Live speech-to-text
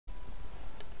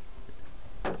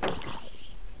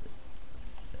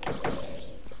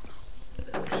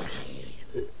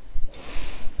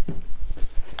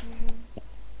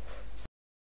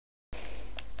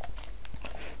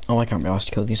Oh, I can't be asked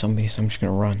to kill these zombies, so I'm just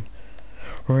gonna run.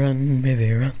 Run,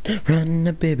 baby, run.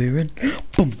 Run, baby, run.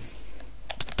 Boom.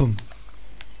 Boom.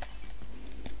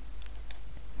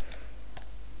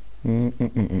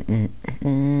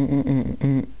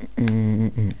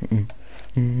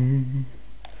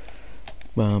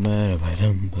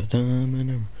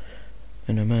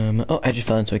 Oh, I just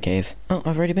fell into a cave. Oh,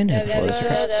 I've already been here before.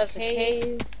 There's a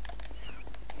cave.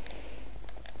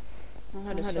 I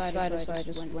had a spider, so I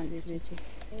just went through to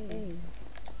cave.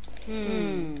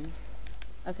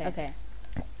 Okay.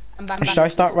 I'm back. Should I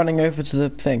start running over to the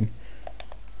thing?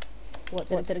 What,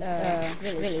 to the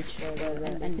village where the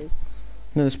end is?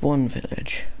 No, the spawn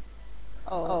village.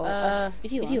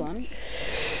 If you want.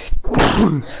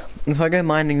 If I go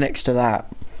mining next to that,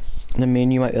 then me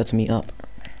and you might be able to meet up.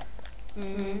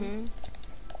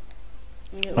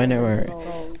 I know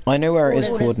where it is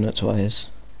coordinates wise.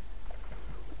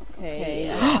 Okay.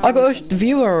 I got a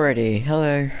viewer already.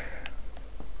 Hello,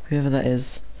 whoever that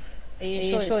is. Are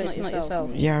you sure it's not yourself?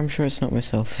 Yeah, I'm sure it's not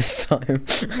myself this time.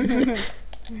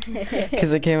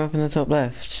 Because it came up in the top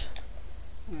left.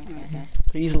 Okay.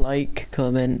 Please like,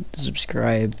 comment,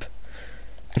 subscribe.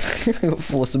 I got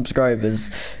 4 subscribers.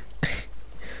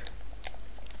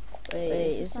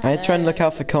 Wait, I try and look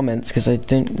out for comments because I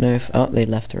don't know if they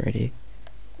left already.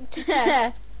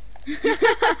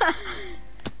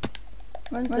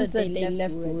 One said they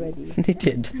left already. They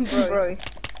did. Bro.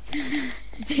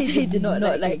 they did not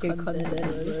like good content,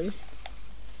 bro.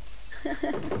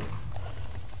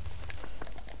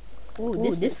 Ooh,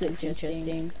 this looks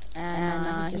interesting.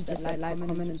 And he just like,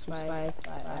 comment, and subscribe.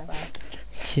 Bye.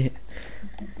 Shit.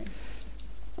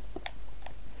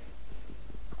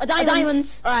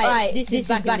 Diamonds! Alright, this is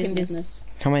back in business.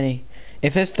 How many?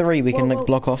 If there's 3, we can like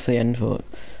block off the end for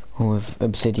with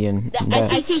obsidian. I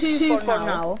think 2 for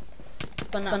now.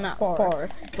 For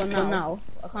now.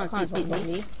 I can't speak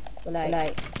properly. But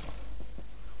like.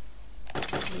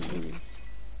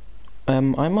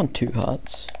 I'm on 2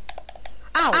 hearts.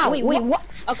 Ow! Wait, what?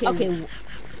 Okay.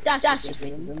 That's just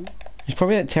racism. It's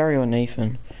probably like Terry or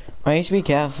Nathan. I need to be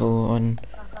careful on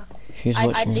who's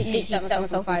watching. I literally set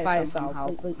myself on fire somehow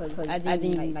because I didn't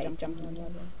even like jump on the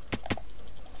other.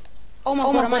 Oh my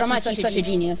god, I'm actually such a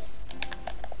genius.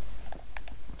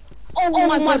 Oh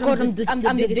my god, I'm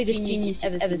the biggest genius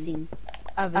ever seen.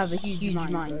 I have a huge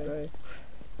mind, bro.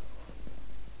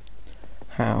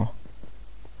 How?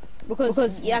 Because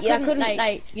I couldn't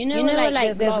like you know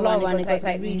like there's lava and it goes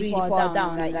like really far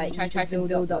down, like you try to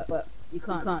build up, but you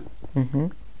can't.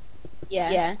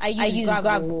 Yeah. I used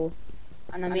gravel,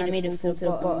 and I made it fall to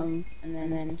the bottom, and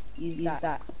then used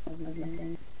that as my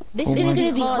thing. This is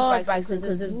gonna be hard because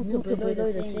there's water below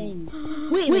the thing.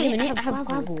 Wait a minute, I have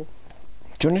gravel.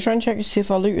 Do you want to try and check to see if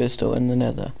our loot is still in the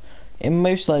nether? It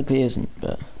most likely isn't,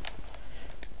 but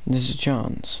there's a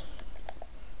chance.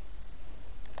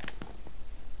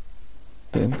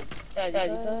 Boom. There we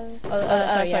go.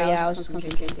 Sorry, I was just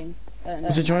concentrating.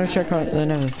 So do you want to check out the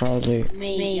nether for our loot?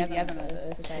 Me.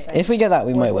 If we get that,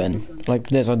 we might win. Like,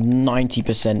 there's a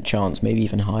 90% chance, maybe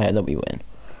even higher, that we win.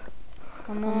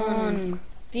 Come on.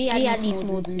 Be at least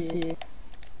more than 2.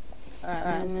 Alright,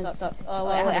 I'm gonna stop. Oh,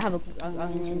 wait, I have I'm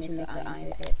going to make the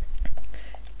iron pick. Do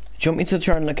you want me to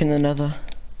try and look in the nether?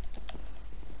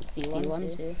 If you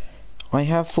want to. I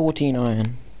have 14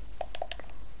 iron.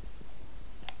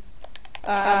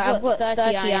 I've got 30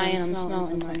 iron, I'm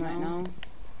smelting some right now.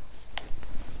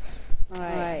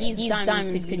 Alright, these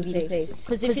diamonds could be the play.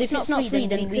 Because if it's not free,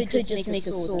 then we could just make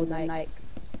a sword and like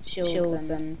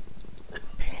shields and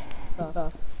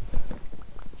stuff.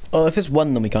 Oh, if it's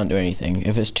 1, then we can't do anything.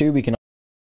 If it's 2, we can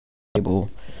table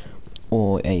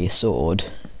or a sword.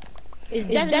 It's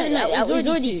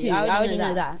already 2. I already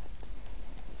know that.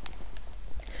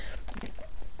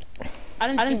 I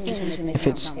don't think we should make if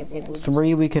it's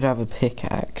 3, we could have a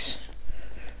pickaxe.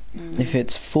 If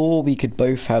it's 4, we could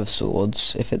both have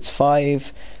swords. If it's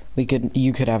 5,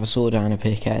 you could have a sword and a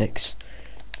pickaxe.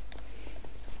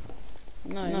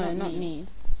 No, not me.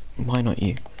 Why not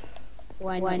you?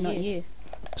 Why not you?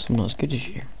 Because I'm not as good as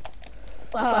you.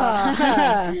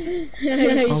 Oh,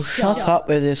 shut up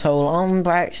with this whole I'm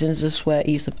back since the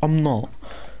sweaty stuff. I'm not.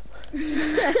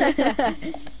 Yeah,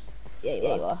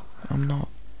 you are. I'm not.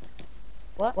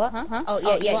 What? Huh? Oh,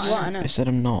 yeah, you are. I know. I said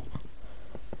I'm not.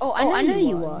 Oh, I know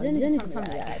you are.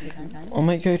 I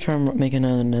might go try and make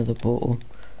another portal.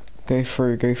 Go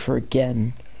through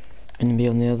again, and be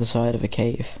on the other side of a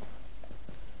cave.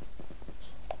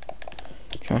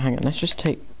 Hang on, let's just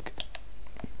take.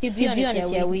 To be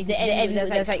honest, yeah, there's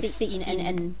like 16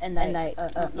 and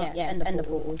the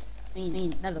portals. I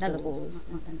mean, nether portals.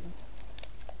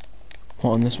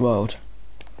 What, in this world?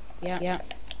 Yeah.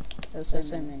 There's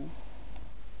so many.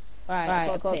 Alright,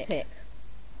 I got a pick.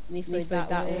 Let me throw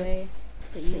that way.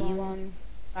 Put you on.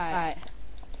 Alright.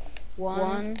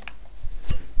 1,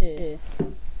 2.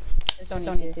 It's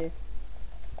only 2.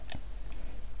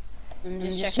 I'm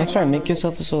just checking. That's fine, make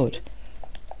yourself a sword.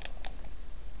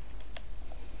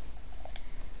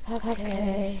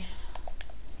 Okay.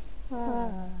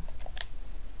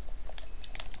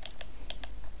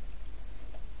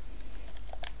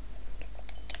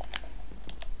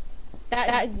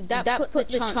 That put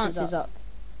the chances up.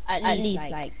 At least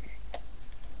like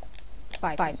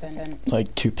 5%.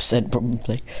 Like 2%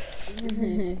 probably.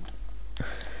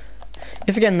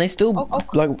 If again, they still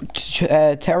like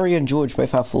Terry and George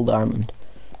both have full diamond.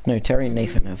 No, Terry and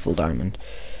Nathan have full diamond.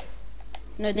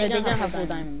 No, they don't have full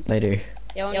diamonds. They do.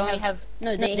 They only have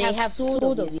no. They have sword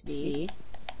obviously.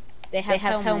 They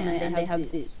have helmet and they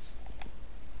have boots.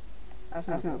 That's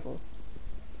not full.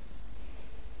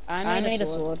 I made a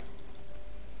sword.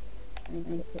 Let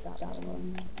me put that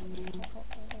one.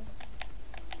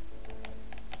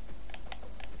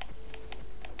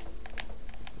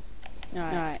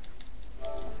 Alright.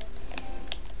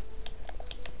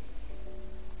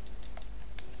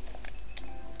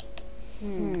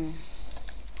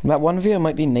 That one video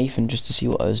might be Nathan just to see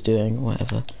what I was doing or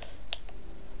whatever.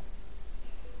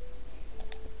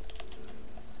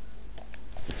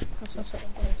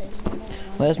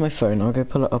 Where's my phone? I'll go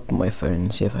pull it up on my phone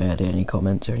and see if I had any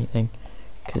comments or anything.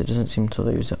 Because it doesn't seem to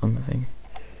lose it on the thing.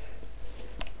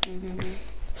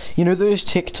 You know those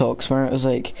TikToks where it was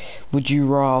like, would you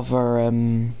rather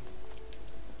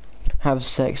have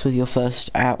sex with your first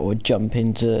out or jump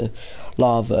into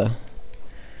lava?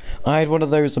 I had one of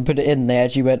those and put it in there.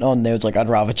 She went on there. It was like, I'd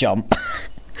rather jump.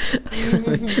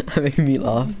 That made me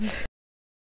laugh.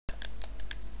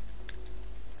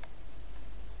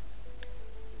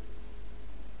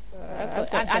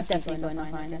 I've definitely going to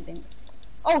find, I think.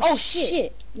 Oh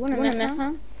shit! You wanna mess,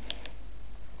 huh?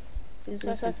 This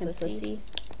is fucking pussy.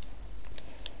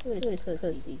 Who is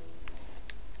pussy?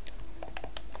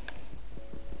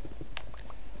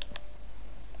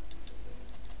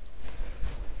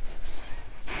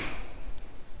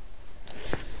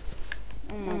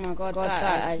 Oh my god, that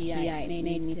actually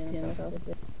made me feel myself a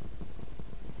bit.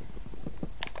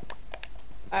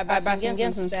 Alright, I'm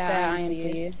getting some spare iron for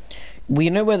you. We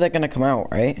know where they're gonna come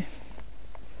out, right?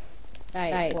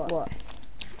 Like what?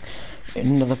 In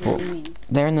another port.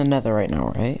 They're in the nether right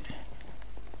now, right?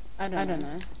 I don't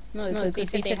know. No, because they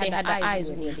said they had the eyes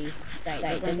already. Like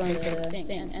they're going to the thing,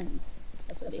 and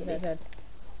that's what they said.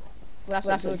 Well,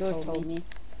 that's what George told me.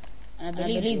 And I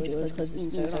believe George because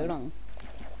it's been so long.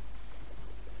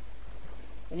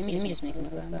 Let me just make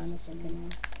another fan or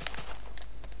something.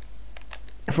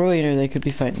 For all you know, they could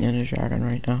be fighting the Ender Dragon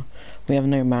right now. We have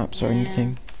no maps or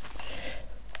anything.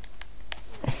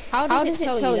 How does it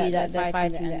tell you that they're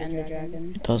fighting the Ender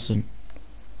Dragon? It doesn't.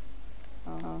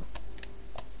 Oh.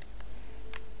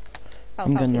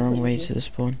 I'm going the wrong way to the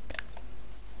spawn.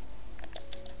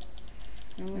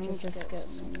 Just get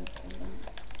some.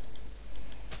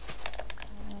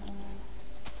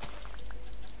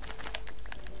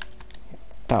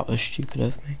 That was stupid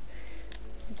of me.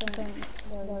 There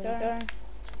we go.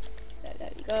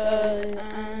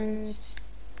 And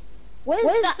where's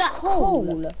that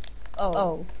coal?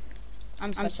 Oh,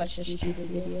 I'm such a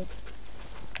stupid idiot.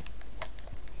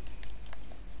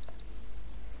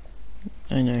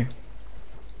 I know.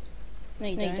 No,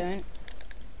 you don't.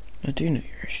 I do know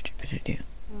you're a stupid idiot.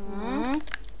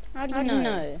 How do you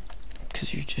know?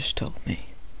 Because you just told me.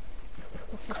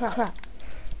 Crap.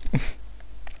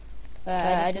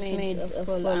 I just made a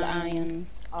full iron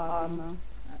armor.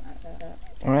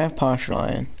 I have partial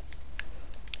iron.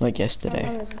 Like yesterday.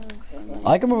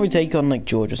 I could probably take on like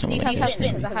George or something. Do you have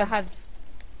flint? I have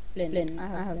flint. I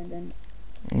have flint.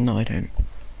 No, I don't.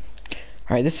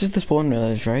 Alright, this is the spawn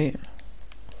village, right?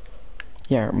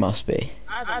 Yeah, it must be.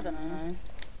 I don't know.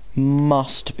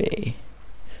 Must be.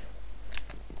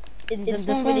 The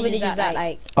spawn village is at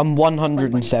like... I'm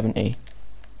 170.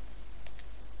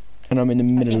 And I'm in the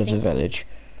middle of the village.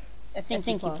 I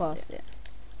think you passed it.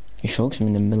 You sure? 'Cause I'm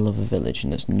in the middle of a village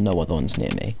and there's no other ones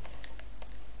near me.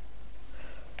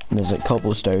 And there's like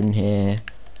cobblestone here,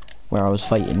 where I was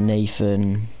fighting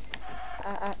Nathan.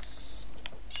 Axe,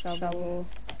 shovel.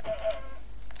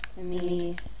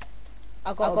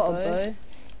 I got a bow.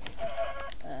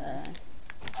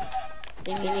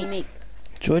 Let me make.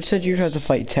 George said you tried to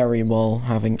fight Terry while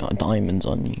having diamonds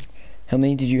on you. How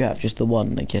many did you have? Just the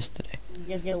one, like yesterday?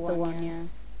 Just the one, yeah.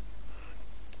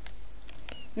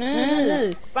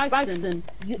 No. Braxton.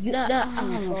 Oh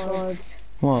my god.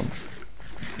 What?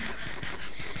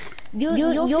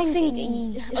 You're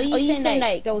thinking. Are you saying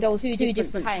like there was two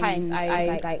different times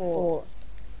I like fought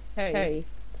Terry?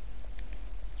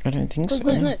 I don't think so.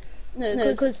 No,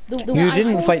 because You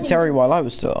didn't fight Terry while I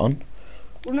was still on.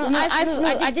 Well, no,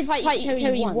 I did fight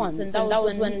Terry once, and that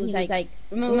was when he was like,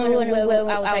 remember when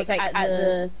I was like at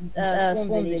the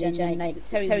spawn village, and like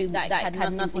Terry like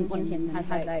had nothing on him,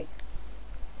 had like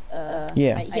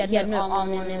yeah, he had no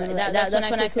armor on him. That's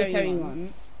when I killed Terry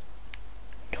once.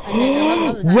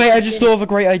 Wait, I just thought of a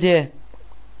great idea.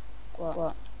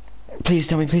 What? Please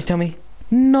tell me.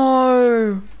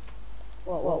 No!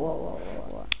 What?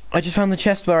 I just found the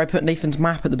chest where I put Nathan's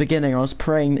map at the beginning. I was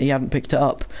praying that he hadn't picked it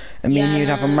up, and me and you'd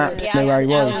have a map to know where he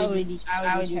was.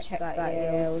 I already checked that,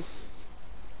 yeah, it was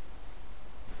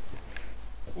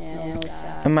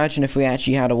Imagine if we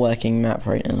actually had a working map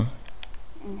right now.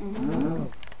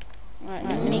 Right,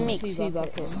 let me make two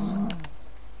buckets.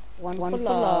 One for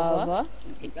lava.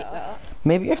 Take that up.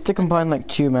 Maybe you have to combine like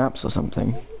 2 maps or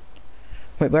something.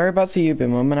 Wait, whereabouts have you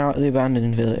been? I'm out at the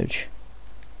abandoned village.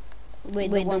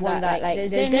 Wait, the one that like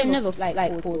there's another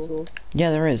like portal. Yeah,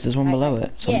 there is. There's one below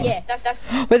it. Somewhere. Yeah, that's.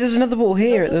 Wait, there's another portal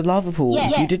here at the lava pool.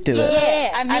 You did do it.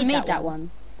 Yeah, I made that one.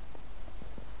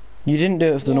 You didn't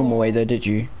do it the normal way though, did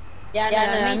you? Yeah, no,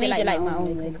 I made it like my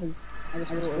own way because I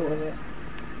just thought of it.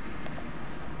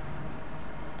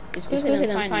 It's quicker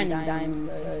than finding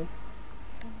diamonds though.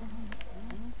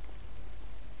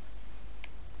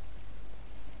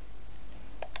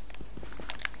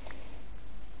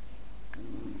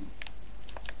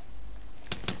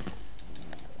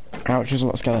 Ouch, there's a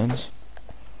lot of skeletons.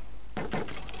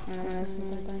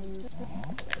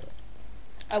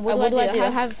 What do I do? I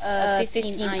have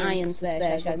 15 iron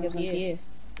spare. Should I give them to you?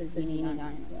 Because you need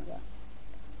iron.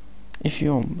 If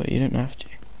you want, but you don't have to.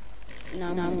 No,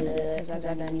 I'm gonna do it because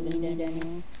I don't even need it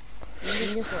anymore.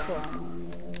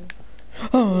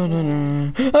 Oh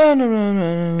no! Oh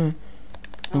no!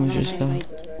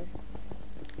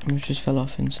 I just fell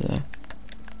off into there.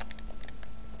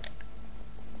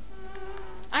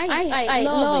 I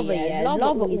lava, yeah. Lava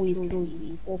always kills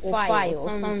me. Or fire or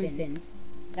something.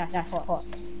 That's hot.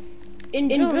 In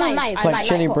real life, I like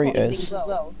chili hot burritos. things as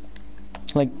well.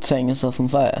 Like setting yourself on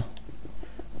fire.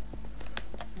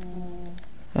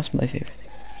 That's my favourite thing.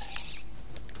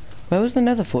 Where was the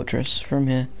nether fortress from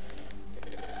here?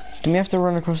 Do we have to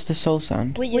run across this soul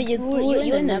sand? Wait, you're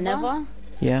in the nether?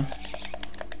 Yeah.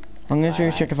 I'm gonna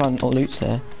go check if our loot's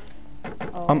there.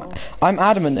 Oh. I'm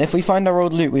adamant, if we find our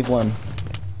old loot, we've won.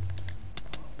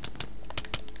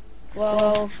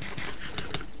 Well,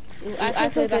 I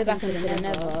could go back into the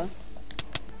nether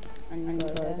and go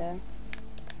there.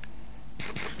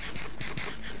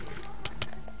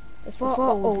 If our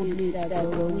old loot's there,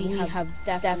 we have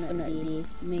definitely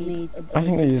made a I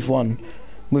think we've won.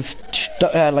 With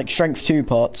like strength 2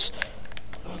 pots.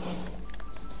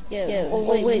 Yeah,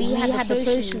 wait, we had the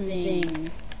potion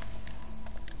thing.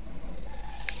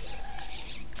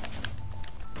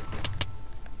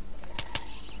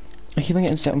 I keep on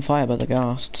getting set on fire by the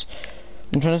ghasts.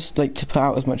 I'm trying to like to put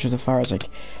out as much of the fire as I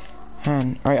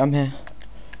can. Alright, I'm here.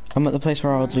 I'm at the place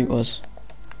where our old loot was.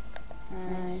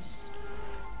 Nice.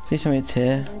 Please tell me it's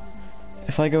here.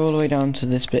 If I go all the way down to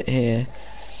this bit here,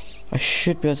 I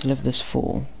should be able to lift this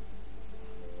fall.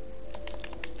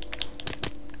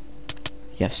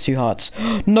 Yes, 2 hearts.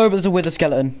 No, but there's a wither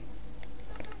skeleton.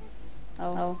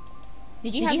 Oh.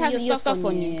 Did you have your stuff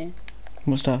on you?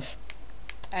 What stuff?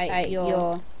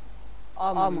 Your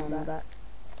armor on that.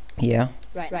 Yeah.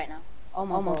 Right now. Oh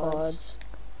my god.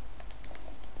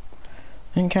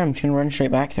 Okay, I'm just gonna run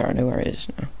straight back there. I know where it is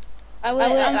now.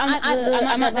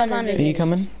 I'm at the man. Are you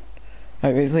coming?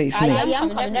 Oh, wait for me. Yeah, I'm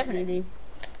coming, definitely.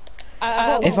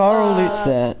 If our old loot's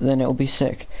there, then it'll be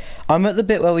sick. I'm at the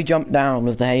bit where we jumped down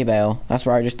with the hay bale. That's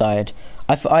where I just died.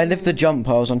 I lived the jump.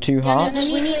 I was on 2 hearts,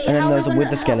 and then there was a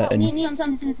wither skeleton. We need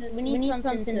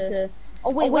something to.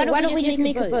 Oh wait, why don't we just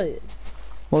make a boat?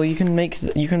 Well, you can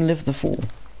live the fall.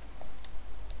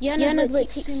 Yeah, no, but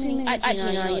actually,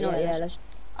 no, you know what? Yeah,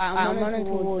 I'm running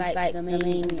towards like the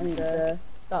main, the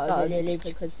start of the village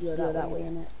because you're that way,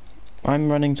 innit?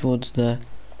 I'm running towards the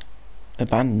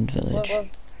abandoned village.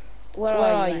 Where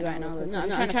are you right now? No, I'm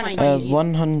trying to find you.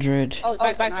 100. Oh,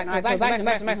 back.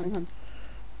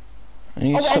 And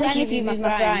you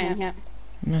yeah.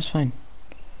 That's fine.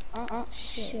 Oh,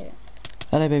 shit.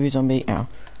 Hello, baby zombie. Ow.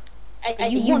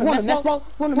 You wanna mess, bro?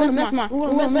 Wanna mess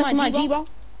my G, bro?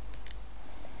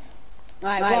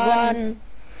 Right, run.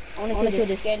 I wanna kill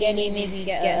this skelly, maybe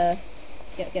get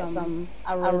some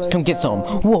arrows. Come get some.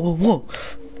 Whoa.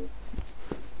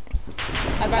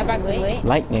 I back away.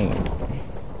 Lightning.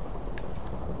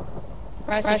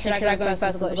 Right, so should I go first?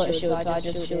 I've got a shield, so I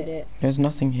just shield it. There's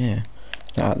nothing here.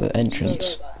 At the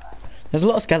entrance. There's a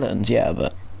lot of skeletons, yeah,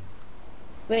 but...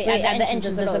 Wait, at the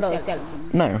entrance there's a lot of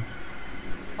skeletons? No.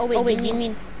 Oh wait, do you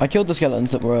mean... I killed the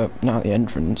skeletons that were not at the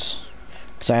entrance.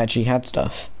 Because I actually had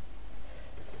stuff.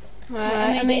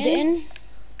 Right, I made it in.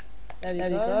 There we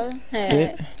go.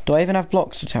 Do I even have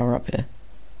blocks to tower up here?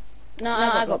 No,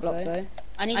 I got blocks though.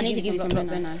 I need to give you some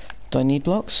blocks now. Do I need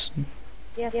blocks?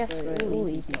 Yes, bro.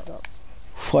 Always need blocks.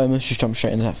 I almost just jumped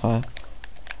straight into that fire.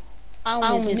 I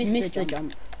almost missed the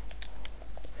jump.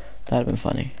 That'd have been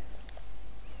funny.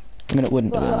 I mean, it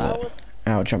wouldn't have been, but...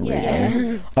 Ouch, I'm really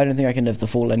sorry. I don't think I can live the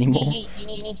fall anymore.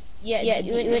 Yeah,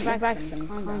 with Braxton.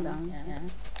 Calm down. Yeah.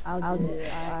 I'll do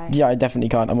it. Yeah, I definitely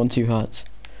can't. I'm on 2 hearts.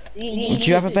 Do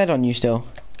you have a bed on you still?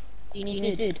 You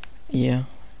need food? Yeah.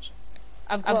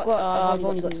 I've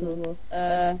only got 2.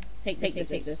 Take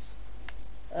this.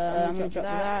 I'm gonna drop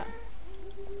that.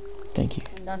 Thank you.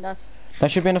 That's...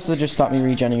 That should be enough to just start me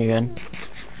regenning again.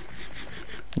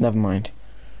 Never mind.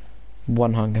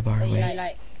 1 hunger bar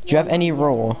away. Do you have any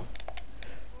raw?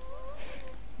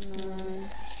 No.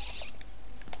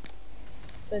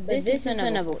 But this is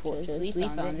another fortress. We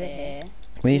found it here.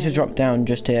 We need to drop down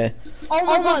just here. Oh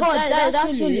my god,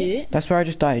 that's your loot. That's where I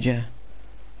just died, yeah.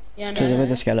 Yeah, no.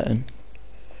 With a skeleton.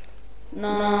 No,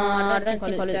 I don't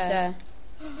think it's there.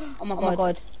 Oh my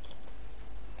god.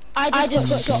 I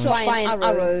just got shot by an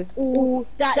arrow. Ooh,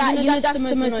 that's the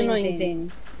most annoying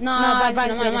thing. No,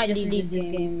 Braxton, I might just leave this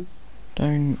game.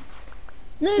 Don't.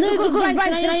 No, because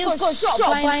Braxton, I just got shot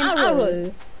by an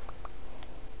arrow.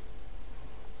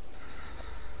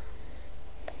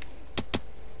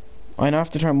 I now have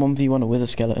to try and 1v1 with a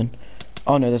skeleton.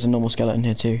 Oh no, there's a normal skeleton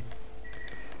here too.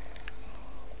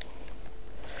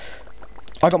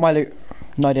 I got my loot.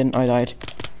 No, I didn't. I died.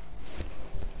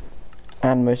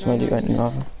 And most of my loot went in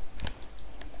lava.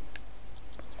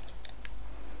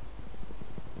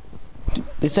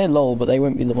 They say lol, but they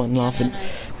won't be the one laughing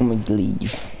when we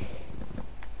leave.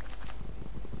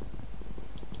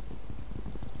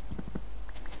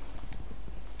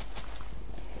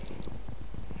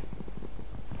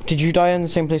 Did you die in the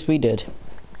same place we did?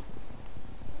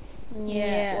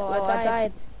 Yeah, well, I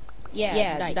died.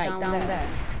 Yeah, like down there.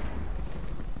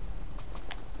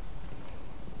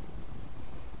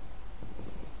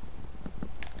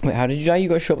 Wait, how did you die? You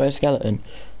got shot by a skeleton.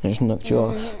 I just knocked you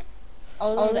off. I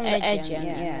was on the edge,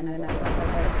 yeah.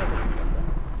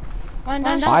 And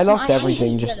then I lost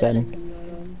everything just then.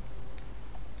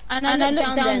 And I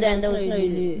looked down there and there was no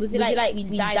loot. Was it like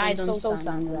we died on soul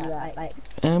sand? I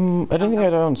don't think I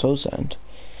died on soul sand.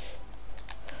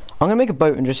 I'm gonna make a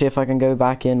boat and just see if I can go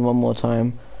back in one more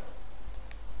time.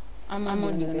 I'm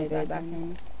only gonna go back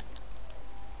in.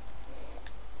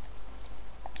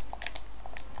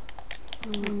 Oh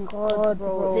my god,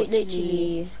 bro,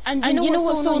 literally. And you know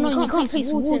what's so annoying? You can't place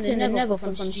water in the nether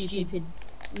for some stupid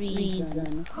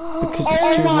reason. Oh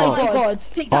my god!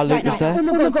 Take that right now. There? Oh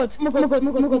my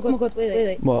god,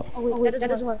 wait. What? Oh wait,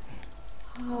 that is what.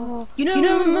 You know,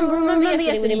 remember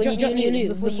yesterday when you dropped your loot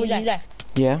before you left?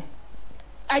 Yeah.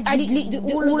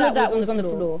 All of that was on the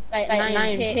floor. Like an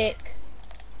iron pick,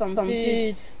 some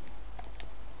food.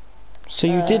 So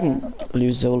you didn't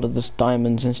lose all of the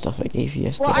diamonds and stuff I gave you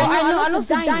yesterday? Well, I lost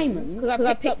the diamonds because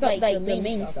I picked up like the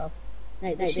main stuff.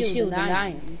 Like the shield and the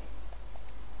iron.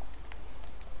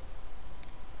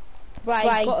 But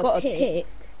I got a pick.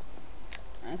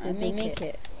 I can make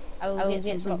it. I will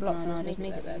get some blocks and I'll just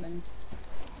make it there then.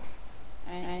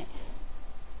 Alright.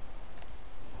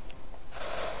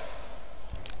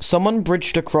 Someone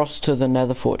bridged across to the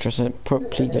nether fortress and it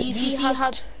probably did. Do you see how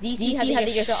they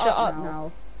just shut up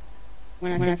now?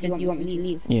 When I said, do you want me to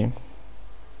leave? Yeah.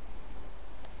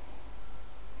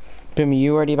 Bimmy,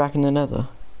 you already back in the nether?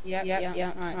 Yeah.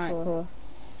 Alright, cool.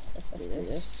 Let's do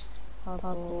this.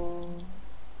 Parkour.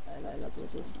 I love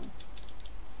this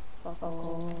one.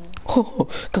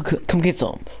 Parkour. Come get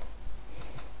some.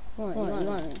 What you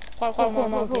want?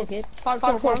 Parkour, kid.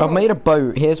 Parkour. I've made a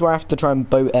boat. Here's where I have to try and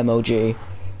boat MLG.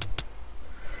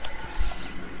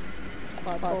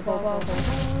 Parkour.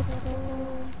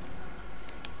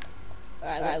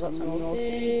 Alright, I got some more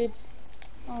food.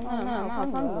 Oh no, I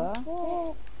have hunger.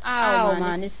 Ow,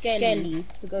 man, it's Skelly.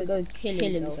 Go kill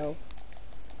himself.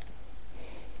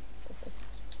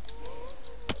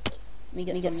 Let me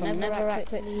get some netherrack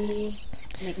quickly.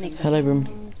 Hello, Brim.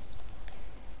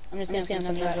 I'm just gonna get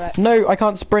some netherrack. No, I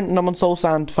can't sprint and I'm on soul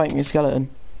sand fighting a skeleton.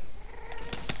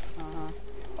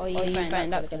 Oh, you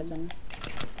fighting that skeleton.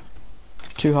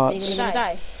 2 hearts. Are you gonna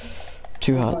die?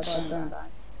 2 hearts.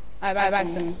 Alright,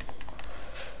 Braxton.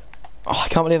 Oh, I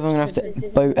can't believe I'm gonna have to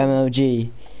boat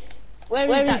MLG. Where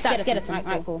is that skeleton?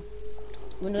 Right, cool.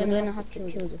 We're gonna have to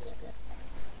kill this.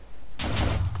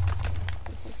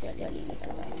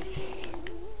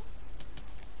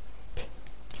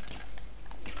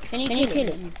 Can you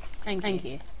kill him? Thank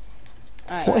you.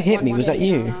 Right, what hit me? Was that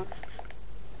you?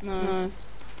 No.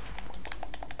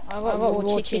 I got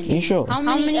raw chicken. Are you sure? How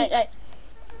many?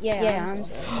 Yeah.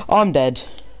 I'm dead.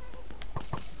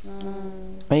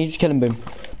 I need you to kill him, Boom.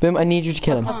 Boom, I need you to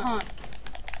kill him. I can't.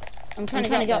 I'm trying to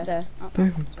get up there.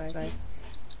 Boom. Sorry.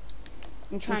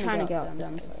 I'm trying to get up there.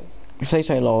 I'm sorry. If they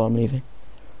say lol, I'm leaving.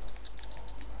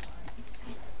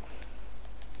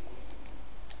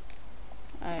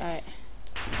 Alright.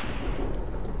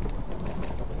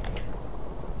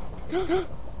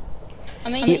 I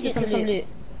mean, you get some loot.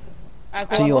 I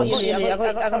got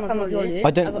some of your loot.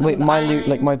 I don't, wait, my loot,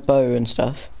 like my bow and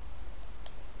stuff.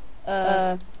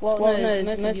 Well, no,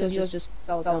 most of yours just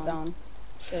fell down.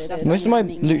 So most of my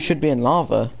loot should be in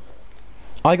lava.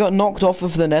 I got knocked off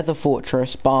of the nether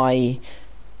fortress by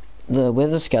the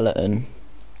wither skeleton.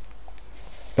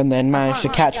 And then managed to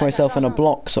catch myself in a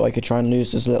block so I could try and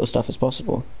lose as little stuff as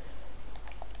possible.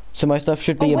 So my stuff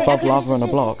should be above lava on a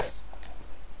block.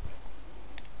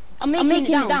 I'm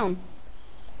making it down.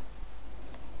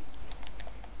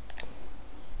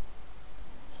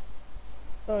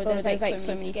 Bro, there's like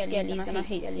so many skellies and I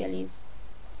hate skellies.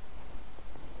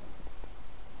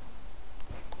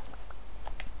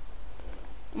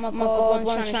 Oh my god,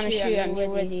 one's trying to shoot at me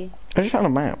already. I just found a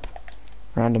map.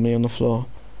 Randomly on the floor.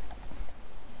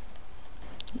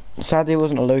 Sadly it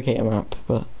wasn't a locator map,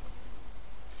 but...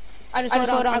 I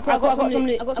got some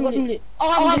loot.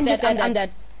 Oh, I'm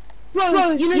dead.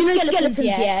 Bro, you know skeletons,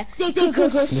 yeah? They could go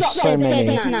suck so their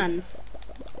many. nans.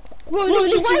 Bro, why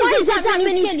is that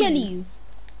many skellies?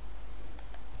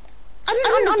 I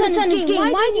don't understand this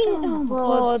game. Why do you... Oh my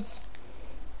god.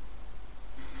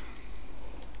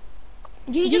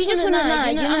 You just wanna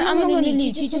I'm not gonna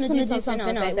leave. You just wanna do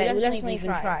something else. Like, let's not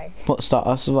even try. What, start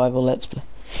our survival let's play?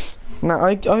 No,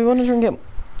 I wanna try and get...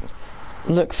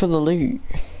 Look for the loot.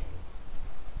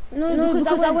 No,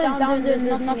 because I went down there's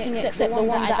nothing except the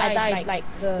one that I died, like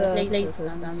the later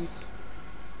stands.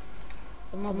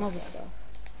 The mob stuff.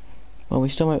 Well, we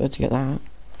still might be able to get that.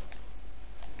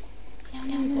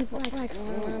 Yeah, but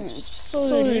it's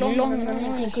so long and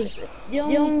annoying because the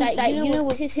only, like, you know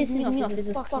what pisses me off is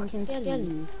a fucking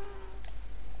skelly.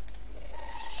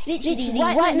 Literally,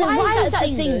 why is that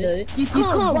a thing though? You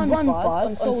can't run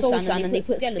fast on soul sand and they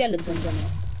put skeletons on it.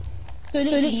 So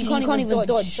literally you can't even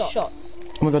dodge shots.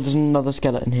 Oh my god, there's another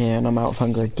skeleton here and I'm out of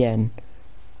hunger again.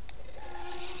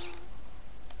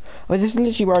 Wait, this is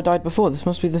literally where I died before. This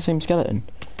must be the same skeleton.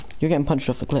 You're getting punched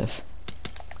off the cliff.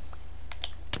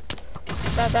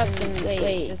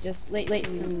 Wait, just wait for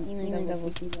even double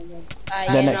see them.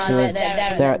 They're next to the...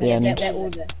 They're at the end. They're all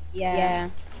there. Yeah.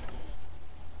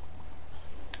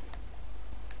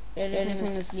 They're just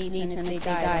gonna sleep and if they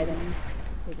die then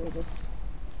we'll just...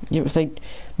 Yeah, if they...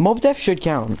 Mob death should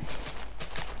count.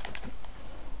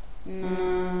 No.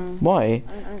 Why?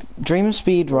 Dream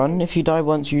speed run, if you die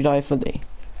once you die fully.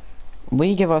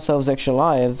 We give ourselves extra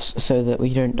lives so that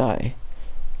we don't die.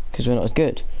 Because we're not as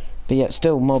good. But yet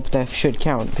still mob death should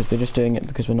count because we're just doing it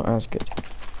because we're not as good.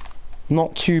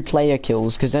 Not 2 player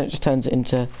kills because then it just turns it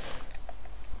into...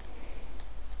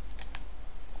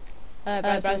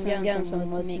 Brad's getting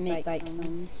someone to make like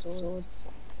some swords.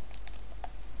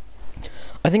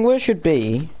 I think what it should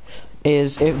be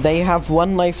is if they have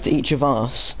 1 life to each of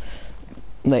us,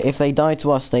 like if they die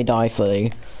to us they die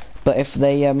fully, but if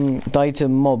they die to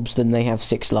mobs then they have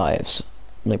 6 lives,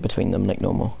 like between them, like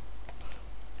normal.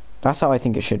 That's how I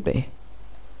think it should be.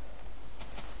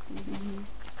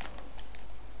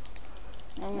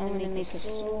 I'm gonna make a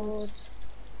sword.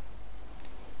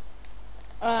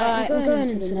 I'm going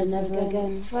into the nether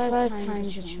again. 5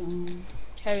 times a charm.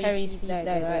 Terry's right?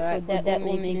 They're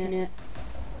all making it.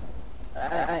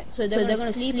 So they're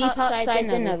gonna sleep outside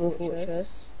the nether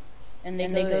fortress, and they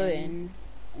go in.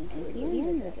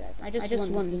 I just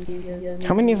want this game to be...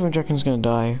 How many of them do you reckon's gonna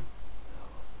die?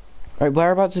 Right,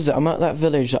 whereabouts is it? I'm at that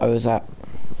village that I was at.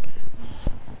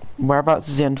 Whereabouts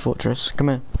is the end fortress? Come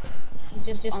here. It's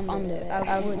just under.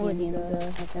 I'm already in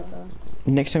the...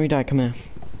 Next time you die, come here.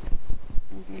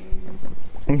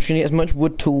 I'm just gonna get as much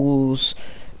wood tools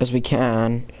as we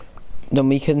can. Then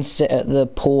we can sit at the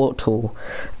portal.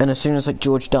 And as soon as like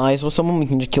George dies or someone, we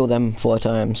can just kill them 4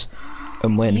 times.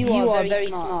 And win. You are very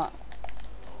smart.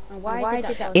 Why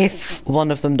did that if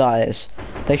one of them dies.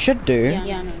 They should do.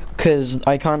 Because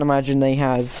I can't imagine they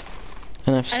have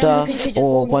enough stuff.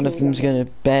 Or one of them's gonna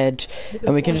bed.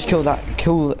 And we can just kill that.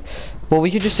 Well,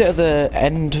 we could just sit at the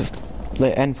end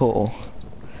portal.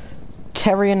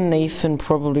 Terry and Nathan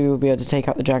probably will be able to take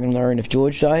out the dragon on their own if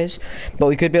George dies, but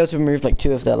we could be able to remove like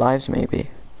 2 of their lives maybe.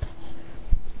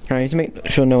 Alright, to make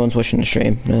sure no one's watching the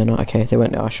stream. No, they're not. Okay, they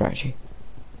went to our strategy.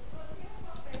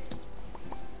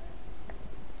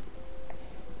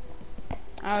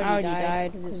 I already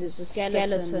died because it's a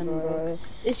skeleton, bro.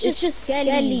 It's just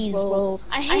skellies, bro.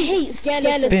 I hate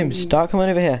skeletons. Boom, start coming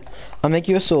over here. I'll make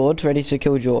you a sword ready to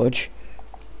kill George.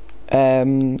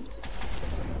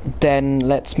 Then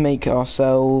let's make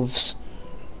ourselves...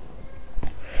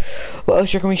 What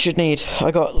else do you reckon we should need? I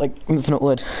got like infinite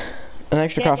wood. An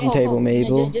extra crafting table, maybe.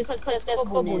 Just because there's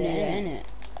cobble in there, innit?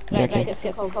 Yeah, okay.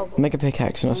 Make a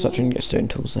pickaxe and I'll start trying to get stone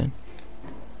tools then.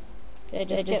 Yeah,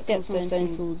 just get some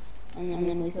stone tools. And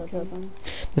then we can kill them.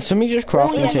 There's so many just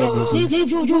crafting tables.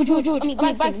 George,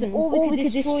 Baxton, or we could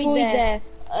destroy their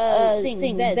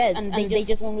beds, and they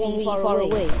just spawn really far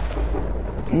away.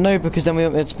 No, because then we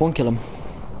won't be able to spawn kill them.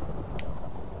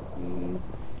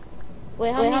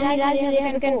 Wait, how many lives do they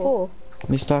have again for?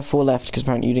 We still have 4 left, because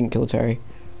apparently you didn't kill Terry.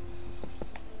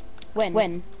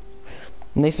 When?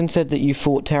 Nathan said that you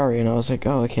fought Terry, and I was like,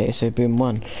 oh, okay, so boom,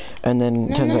 won. And then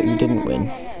it turns out you didn't win.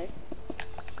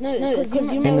 No, because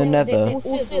you in the Nether. All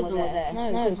 3 of them were there.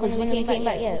 No, because when we came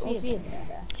back, yeah, all 3 of them were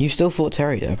there. You still fought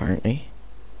Terry though, apparently.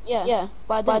 Yeah,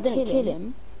 but I didn't kill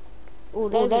him.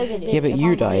 Yeah, but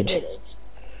you died.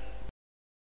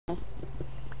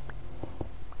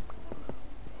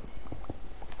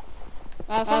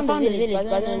 I found the village,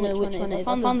 but I don't know which one it is.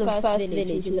 I found the first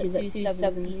village, which is at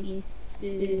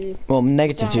 270. Well,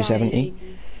 negative 270.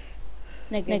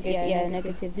 Negative, yeah,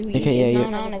 negative 3. Okay,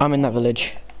 yeah, I'm in that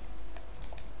village.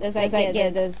 There's like,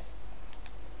 there's...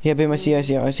 Yeah, boom, I see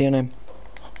your name.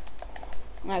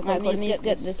 Alright, let me just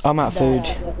get this. I'm out of food.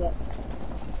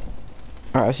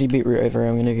 Alright, I see beetroot over here,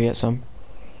 I'm gonna go get some.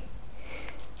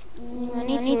 I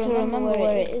need to remember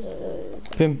where it is though.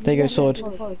 Boom, there you go, sword.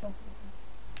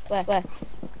 Where? I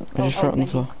just threw it on the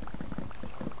floor.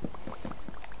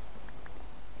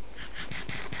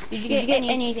 Did you get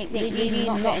anything? Did you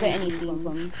not get anything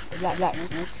from the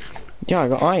blacksmith? Yeah, I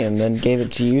got iron, then gave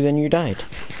it to you, then you died.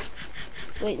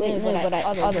 Wait, no, but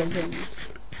other things.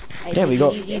 Yeah, we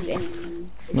got...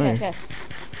 No.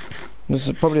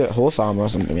 There's probably like horse armor or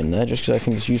something in there, just because I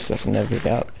think it's useless and never pick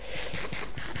it up.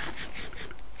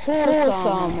 Horse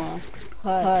armor.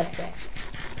 Perfect.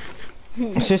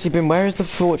 Seriously, Ben, where is the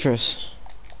fortress?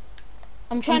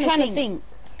 I'm trying to think.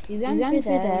 We ran through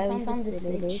there, we found this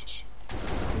village.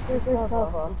 We go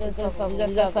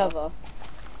further.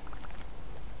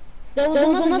 There was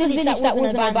another village that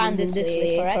wasn't abandoned this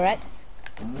way, correct?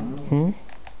 Hmm?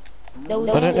 I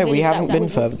don't know, we haven't been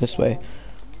further this way.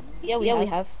 Yeah, we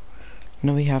have.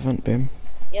 No, we haven't, Boom.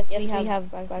 Yes, we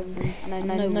have. And I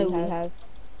know we have.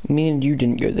 Me and you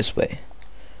didn't go this way.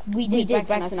 We did,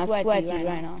 Braxton, I swear to you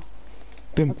right now.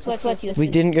 Boom. We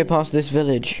didn't go past this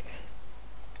village.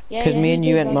 Because me and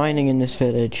you went mining in this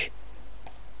village.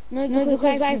 No, because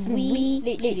Braxton, we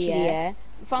literally,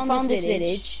 found this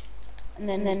village. And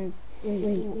then...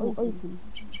 Open.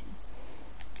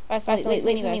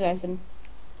 Wait, Braxton.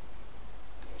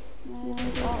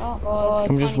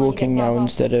 I'm just walking now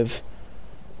instead of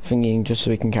thinking, just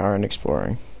so we can carry on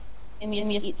exploring. Let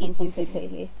me just eat some food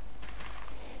quickly.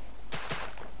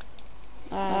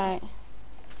 Alright.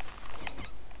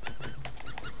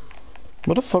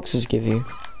 What do foxes give you?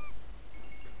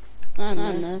 I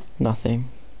don't know. Nothing.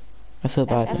 I feel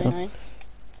bad now. Nice.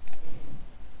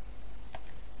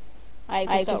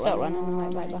 I can start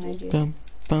running right behind you. Dum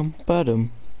bum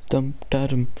ba-dum dum da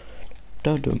dum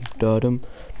da dum da dum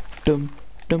dum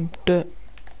dum da.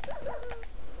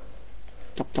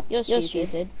 You're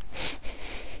stupid.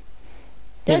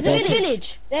 There's a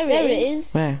village! There it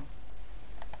is. Where?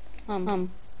 I don't know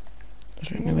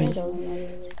where.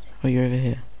 Oh, you're over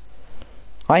here.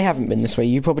 I haven't been this way.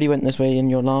 You probably went this way in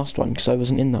your last one, because I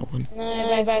wasn't in that one. No,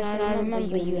 I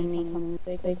remember you and me coming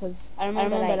because I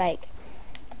remember like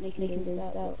making those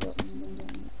doubts.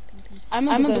 I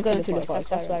remember going through the forest,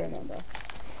 that's what I remember.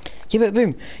 Yeah, but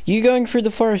Boom, you going through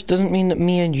the forest doesn't mean that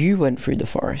me and you went through the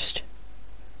forest.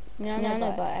 No,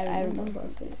 but I remember I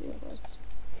was going through the forest.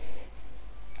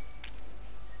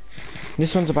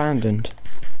 This one's abandoned.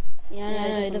 Yeah,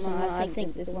 no, it doesn't matter. I think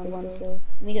this is the one still.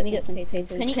 Let me get some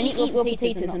potatoes. Can you eat raw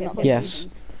potatoes and not get Yes.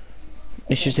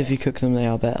 It's just if you cook them, they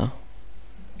are better.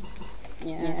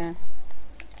 Yeah.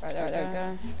 Right,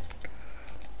 there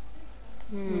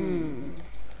we go.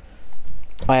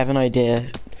 I have an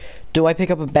idea. Do I pick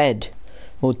up a bed?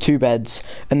 Or 2 beds,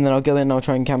 and then I'll go in and I'll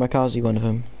try and kamikaze one of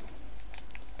them.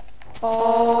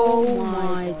 Oh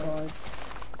my god.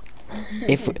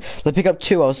 If I pick up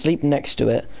 2, I'll sleep next to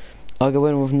it. I'll go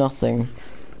in with nothing.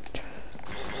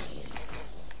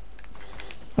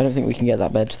 I don't think we can get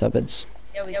that bed. That bed's...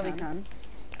 Yeah, we can.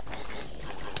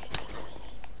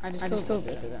 I just killed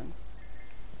both of them.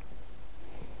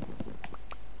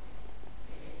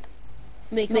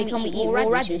 Can we eat raw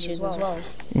radishes as well?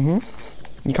 You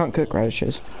can't cook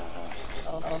radishes.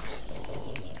 Oh.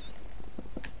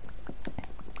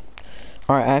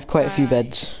 Alright, I have quite a few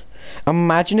beds.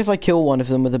 Imagine if I kill one of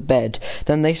them with a bed,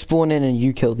 then they spawn in and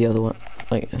you kill the other one.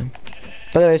 Like, by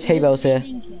the way, there's hay bales here.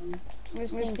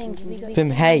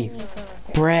 Boom, hay.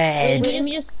 Bread. Let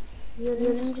me just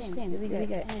think. Do we go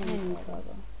any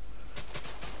further?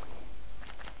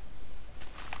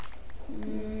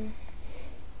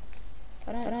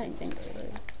 I don't think so.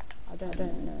 I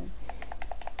don't know.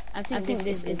 I think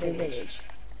this is a village.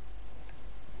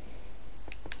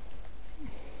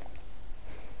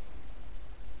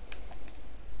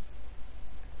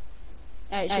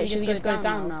 Should we just go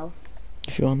down now?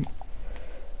 If you want.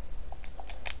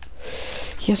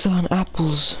 Yes, I want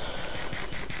apples.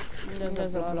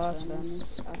 There's a blast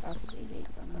furnace.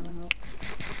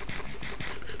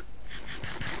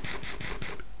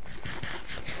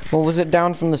 Well, was it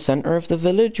down from the center of the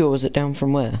village, or was it down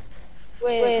from where?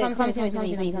 Wait, come to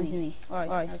me.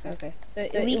 Alright, okay. So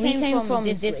we came from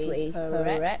this way,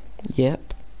 correct?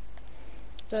 Yep.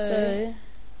 So,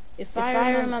 if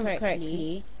I remember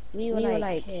correctly, we were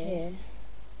like here.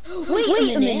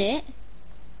 Wait a minute!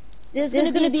 There's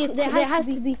gonna be a clue.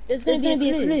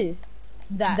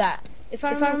 That if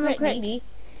I remember correctly,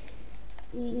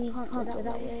 we can't go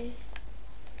that way.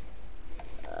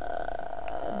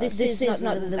 This is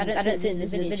not the. I don't think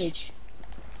this is a village.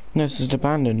 No, this is an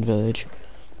abandoned village.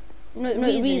 No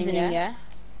reasoning, yeah.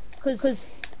 Because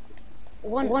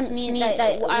once me,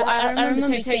 I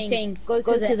remember Terry saying, go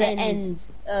to the end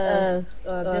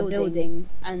building,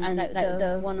 and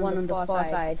the one on the far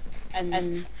side, and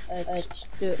do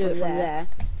it from there.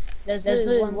 There's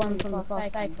one from the far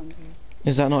side from here.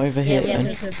 Is that not over here? Yeah,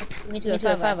 then? we need to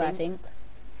go further, I think.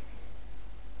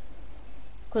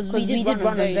 Because we did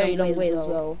run a very long way as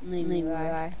well.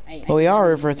 Well, we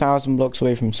are over 1,000 blocks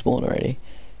away from spawn already.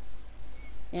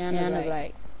 Yeah, I know,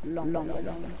 like long.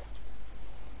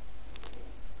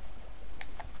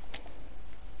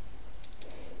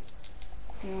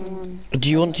 Do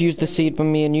you want to use the seed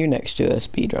when me and you next do a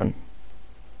speedrun?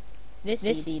 This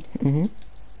seed?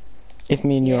 If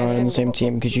me and you are on the same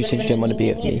team, because you said you didn't want to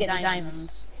be with me.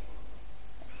 Diamonds.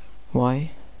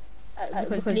 Why?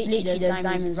 Because literally there's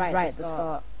diamonds right at the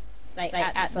start. Like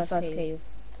at the first cave.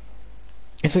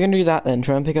 If we're gonna do that then,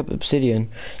 try and pick up obsidian.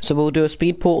 So we'll do a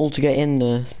speed portal to get in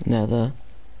the nether.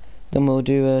 Then we'll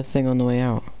do a thing on the way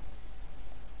out.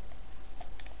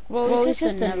 Well, it's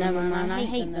just a nether, man. I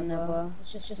hate the nether.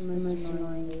 It's just the most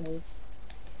annoying place.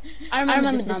 I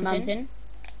remember this mountain.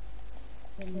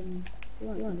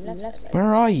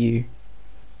 Where are you?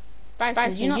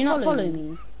 Bryson, do you not follow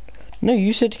me? No,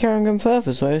 you said to carry on going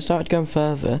further, so I started going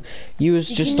further. You was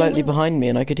just slightly behind me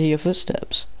and I could hear your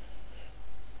footsteps.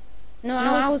 No,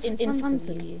 I was in front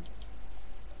of you.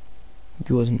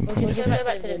 You wasn't in front of me. Let's go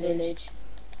back to the village.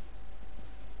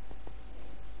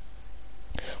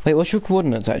 Wait, what's your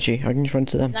coordinates actually? I can just run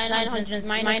to them. 900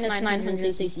 minus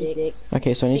 966.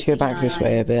 Okay, so I need to go back this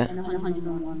way a bit. And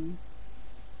 101.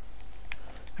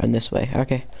 And this way,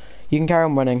 okay. You can carry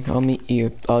on running, I'll meet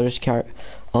you. I'll just go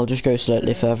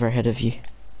slightly further ahead of you.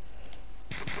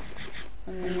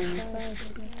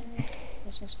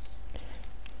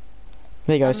 There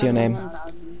you go, I see your name.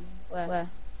 Where?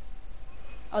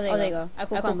 Oh, there you go.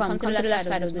 Come to the left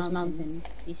side of this mountain.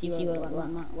 You see what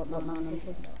mountain I'm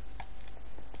talking about?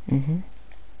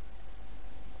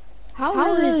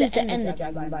 How is the Ender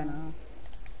Dragon by now?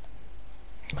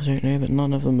 I don't know, but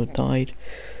none of them have died.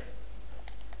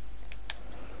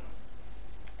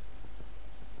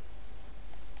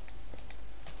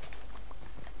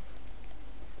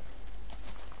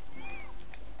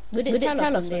 Would it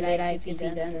tell us when they defeat the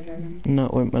Ender Dragon? No,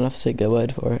 it won't. We'll have to take their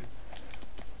word for it.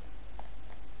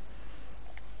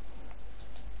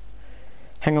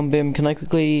 Hang on, Bim. Can I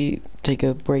quickly take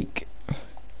a break?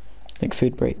 Like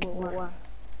food break.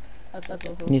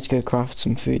 Okay. Need to go craft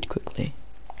some food quickly.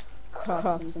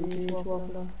 Craft some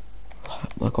food.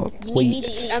 I got wheat.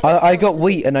 I got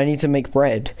wheat and I need to make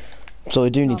bread. So I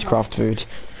do need to craft food.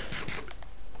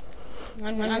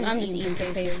 I'm just eating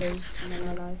potatoes.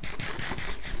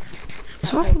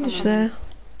 Is that village there?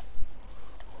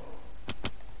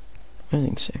 I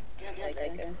think so.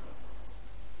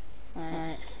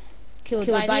 Alright. Killed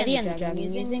by the Ender Dragon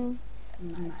using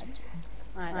magic.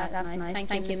 Alright, that's nice.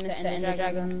 Thank you, Mr. Ender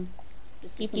Dragon.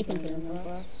 Just keep killing them for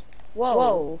us.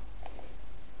 Whoa!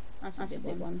 That's a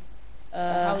big one.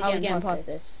 How are we getting past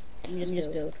this? Let me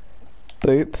just build.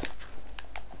 Boop.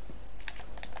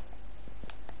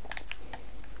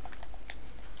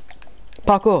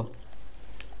 Parkour.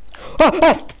 Oh,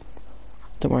 oh!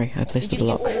 Don't worry, I placed a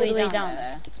block. All the way down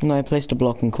there. No, I placed a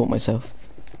block and caught myself.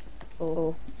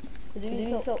 Oh.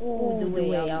 All the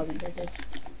way out.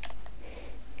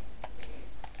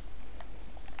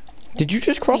 Did you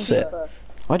just cross it?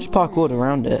 I just parkoured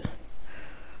around it.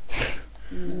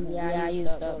 Yeah, I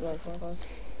used that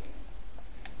cross.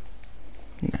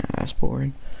 Nah, that's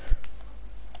boring.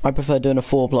 I prefer doing a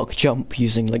 4-block jump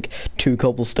using like 2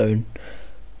 cobblestone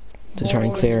to try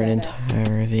and clear an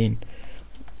entire ravine.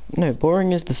 No,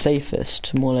 boring is the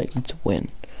safest, more likely to win.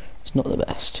 It's not the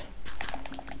best.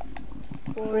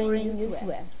 Boring is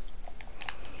west.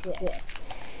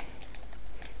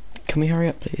 Can we hurry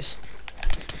up, please?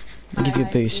 I'll give you a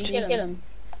boost. Kill him.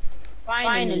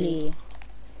 Finally.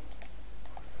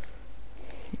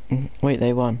 Wait,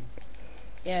 they won.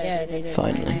 Yeah, they did.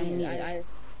 Finally.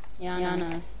 Yeah, I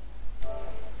know.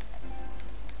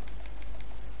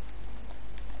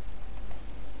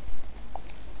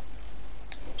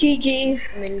 GG.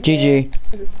 GG.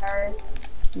 Terry.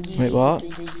 Wait, what?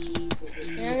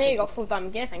 Yeah, there you got full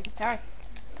diamond gear, thanks to Terry.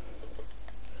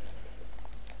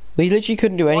 We literally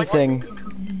couldn't do anything.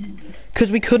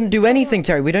 Because we couldn't do anything,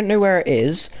 Terry. We don't know where it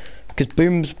is. Because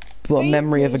Boom's got a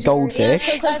memory of a goldfish.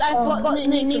 He's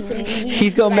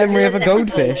got a memory of a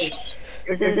goldfish.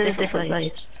 There's a different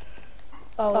place.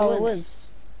 Oh, it was.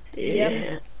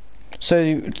 Yeah. So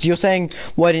you're saying,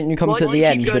 why didn't you come to the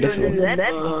end? But if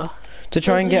to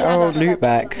try and get our old loot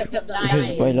back,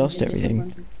 because I lost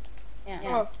everything.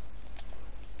 Yeah.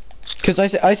 Because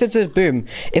I said to Boom,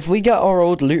 if we get our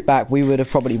old loot back, we would have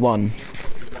probably won.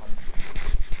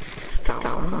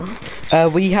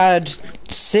 We had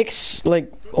 6,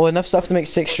 like, or enough stuff to make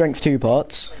 6 strength 2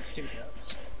 pots.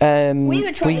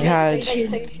 We had.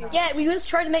 Yeah, we was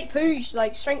trying to make poosh,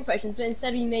 like strength potions, but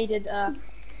instead we made it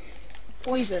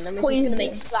poison, and we were gonna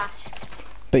make splash.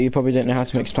 But you probably don't know how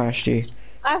to make splash, do you?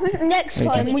 I think next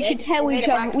time we should tell each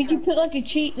other. We should put like a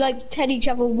cheat, like tell each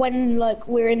other when like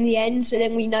we're in the end, so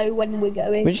then we know when we're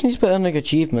going. We just need to put on like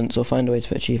achievements or find a way to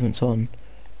put achievements on.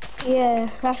 Yeah,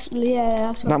 that's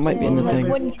that might be in the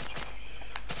thing.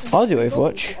 I'll do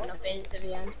Overwatch. Do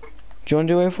you want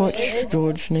to do Overwatch,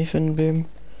 George, Nathan, Boom?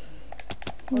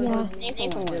 Yeah.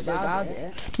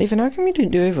 Nathan, how come you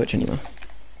didn't do Overwatch anymore?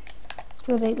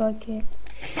 Because I like it.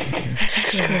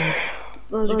 That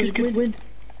was a good win.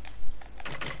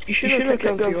 You should have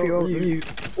gone for your loot.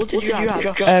 What did you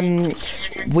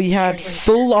have? We had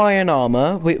full iron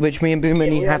armor, which me and Boom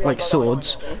only had like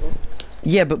swords.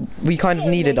 Yeah, but we kind of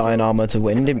needed iron armor to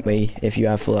win, didn't we? If you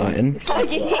have full iron. I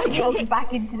just hit you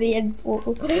back into the end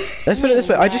portal. Let's put it this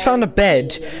way, I just found a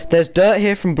bed. There's dirt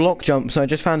here from block jumps, and I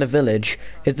just found a village.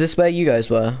 Is this where you guys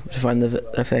were to find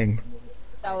the thing?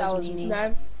 That was me.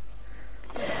 No.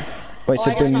 Wait,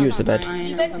 so Boom used the bed.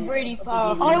 We went really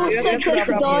far. I was so close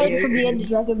to dying from the Ender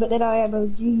Dragon, but then I am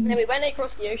OG. Yeah, we went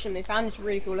across the ocean. We found this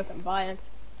really cool looking biome.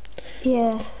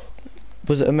 Yeah.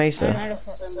 Was it a mesa?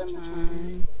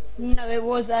 No, it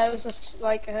was just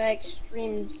like an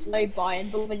extreme slow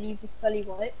biome, but all the leaves are fully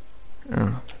white.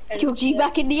 Oh. George, you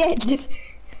back in the end?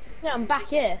 Yeah, I'm back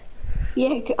here.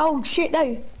 Yeah. Oh shit,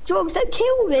 no, George, don't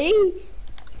kill me.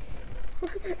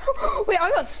 Wait, I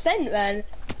got sent then.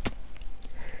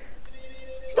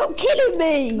 Stop killing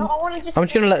me! No, I'm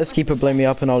just gonna let this keeper blow me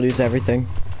up and I'll lose everything.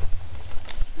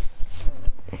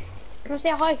 Can I see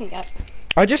how high I can get?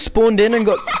 I just spawned in and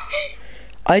got...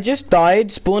 I just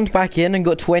died, spawned back in and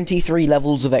got 23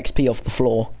 levels of XP off the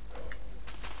floor.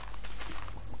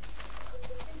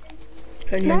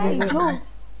 No, I'm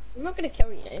not gonna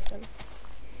kill you, Nathan.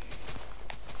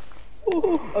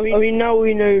 I mean, now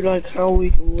we know like how we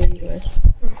can win, guys.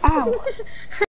 Ow.